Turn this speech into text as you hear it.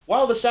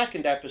While the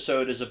second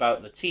episode is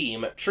about the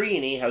team,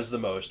 Trini has the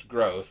most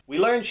growth. We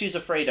learn she's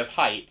afraid of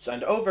heights,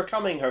 and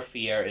overcoming her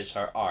fear is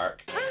her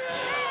arc.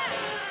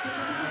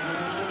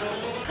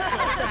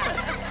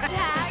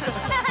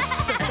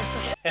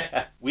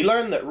 We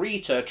learn that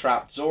Rita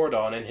trapped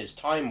Zordon in his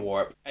time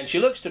warp, and she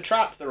looks to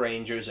trap the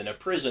Rangers in a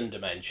prison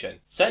dimension,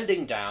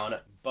 sending down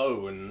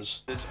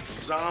Bones. This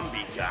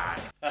zombie guy.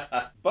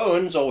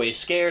 Bones always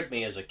scared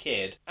me as a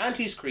kid, and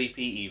he's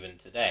creepy even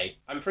today.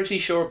 I'm pretty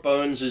sure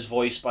Bones is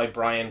voiced by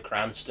Bryan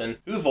Cranston,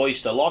 who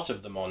voiced a lot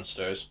of the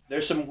monsters.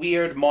 There's some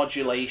weird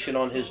modulation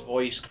on his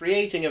voice,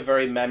 creating a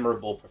very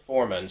memorable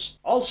performance.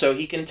 Also,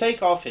 he can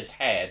take off his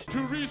head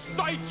to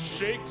recite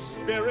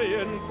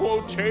Shakespearean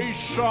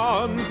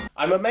quotations.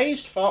 I'm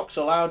amazed Fox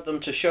allowed them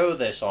to show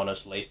this,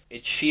 honestly.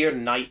 It's sheer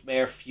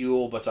nightmare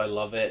fuel, but I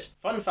love it.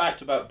 Fun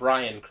fact about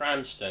Bryan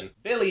Cranston: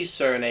 Billy's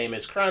surname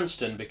is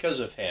Cranston because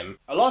of him.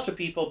 A lot of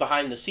people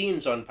behind the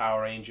scenes on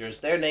Power Rangers,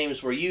 their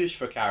names were used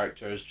for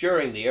characters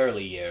during the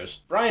early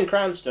years. Bryan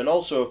Cranston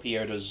also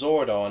appeared as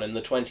Zordon in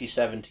the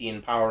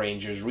 2017 Power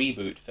Rangers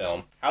reboot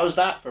film. How's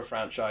that for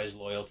franchise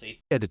loyalty?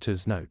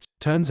 Editor's note.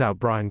 Turns out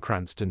Bryan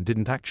Cranston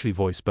didn't actually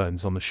voice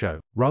Bones on the show.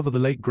 Rather, the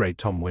late great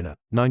Tom Winner,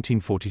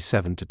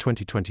 1947 to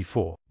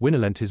 2024. Winner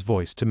lent his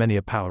voice to many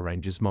a Power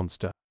Rangers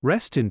monster.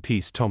 Rest in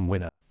peace, Tom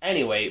Winner.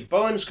 Anyway,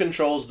 Bones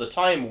controls the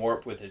time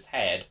warp with his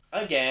head.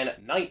 Again,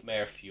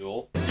 nightmare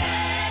fuel.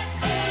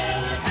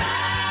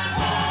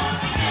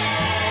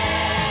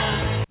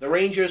 The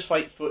Rangers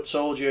fight foot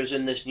soldiers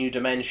in this new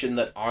dimension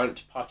that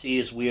aren't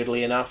putties,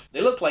 weirdly enough.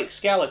 They look like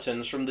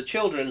skeletons from the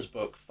children's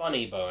book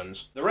Funny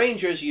Bones. The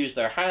Rangers use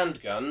their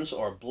handguns,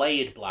 or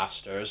blade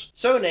blasters,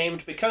 so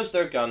named because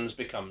their guns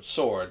become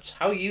swords.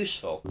 How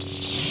useful.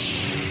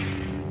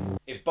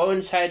 If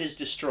Bones' head is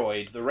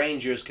destroyed, the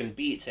Rangers can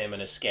beat him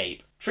and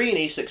escape.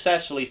 Trini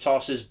successfully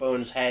tosses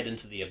Bones' head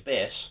into the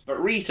abyss,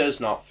 but Rita's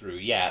not through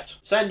yet,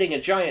 sending a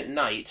giant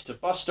knight to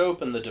bust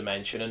open the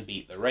dimension and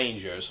beat the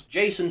Rangers.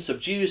 Jason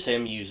subdues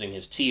him using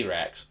his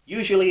T-Rex.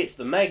 Usually it's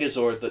the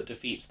Megazord that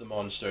defeats the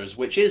monsters,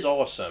 which is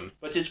awesome,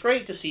 but it's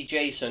great to see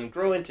Jason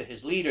grow into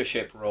his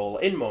leadership role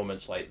in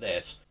moments like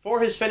this. For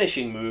his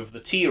finishing move,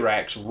 the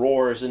T-Rex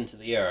roars into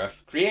the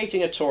earth,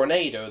 creating a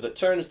tornado that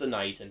turns the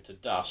knight into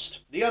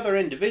dust. The other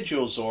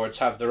individual Zords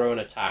have their own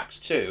attacks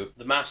too.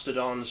 The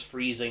Mastodon's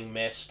freezing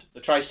mist.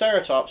 The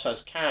Triceratops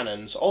has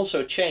cannons,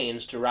 also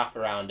chains to wrap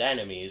around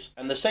enemies,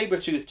 and the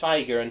saber-toothed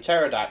tiger and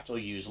pterodactyl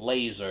use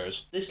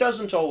lasers. This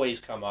doesn't always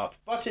come up,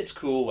 but it's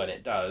cool when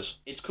it does.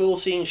 It's cool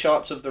seeing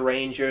shots of the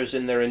Rangers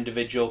in their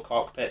individual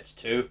cockpits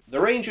too.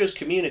 The Rangers'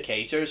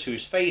 communicators,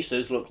 whose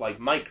faces look like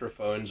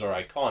microphones, are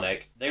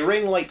iconic. They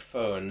ring like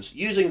phones,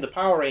 using the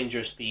Power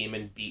Rangers theme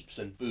in beeps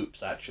and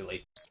boops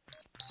actually.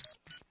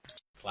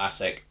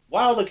 Classic.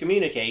 While the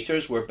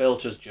communicators were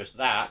built as just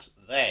that,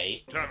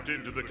 they tapped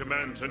into the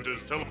command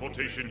center's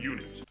teleportation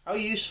unit. How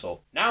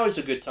useful. Now is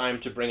a good time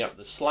to bring up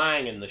the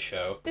slang in the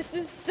show. This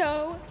is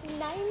so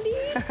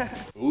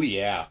 90s. Ooh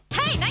yeah.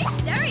 Hey, nice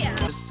stereo.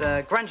 This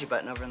grungy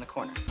button over in the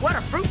corner. What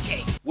a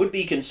fruitcake! Would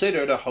be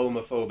considered a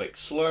homophobic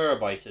slur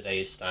by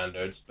today's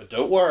standards, but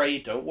don't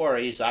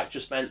worry, Zach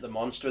just meant the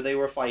monster they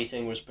were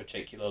fighting was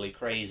particularly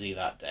crazy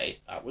that day.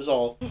 That was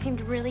all. He seemed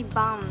really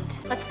bummed.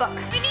 Let's book.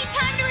 We need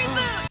time to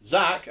reboot.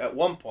 Zach, at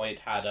one point,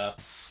 had a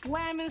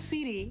slamming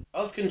CD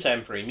of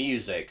contemporary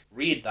music.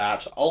 Read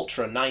that,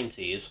 ultra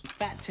 90s.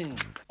 fat tune.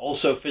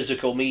 Also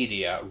physical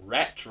media,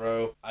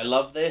 retro. I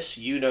love this,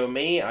 you know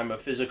me, I'm a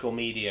physical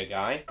media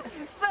guy. This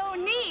is so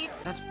neat.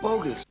 That's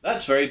bogus.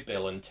 That's very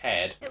Bill and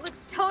Ted. It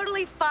looks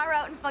totally far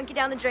out and funky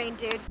down the drain,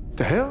 dude.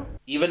 The hell?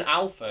 Even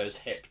Alpha is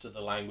hip to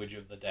the language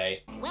of the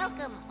day.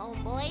 Welcome,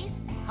 homeboys,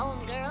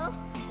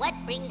 homegirls. What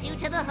brings you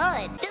to the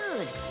hood?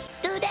 Dude,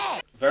 do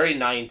that. Very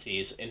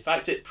 90s. In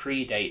fact, it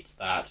predates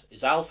that.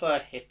 Is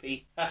Alpha a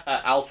hippie?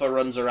 Alpha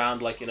runs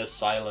around like in a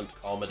silent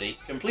comedy,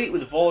 complete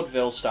with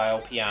vaudeville-style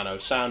piano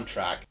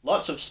soundtrack.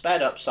 Lots of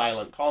sped-up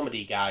silent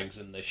comedy gags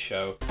in this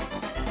show.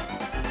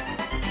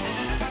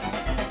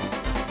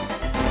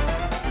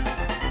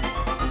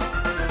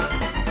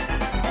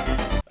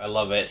 I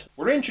love it.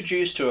 We're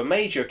introduced to a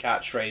major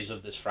catchphrase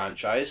of this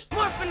franchise.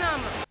 More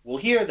phenomenal. We'll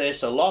hear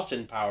this a lot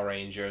in Power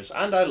Rangers,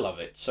 and I love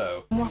it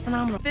so. More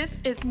phenomenal. This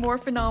is more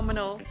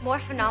phenomenal. More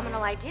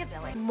phenomenal idea,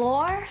 Billy.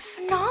 More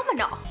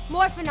phenomenal.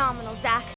 More phenomenal, Zach.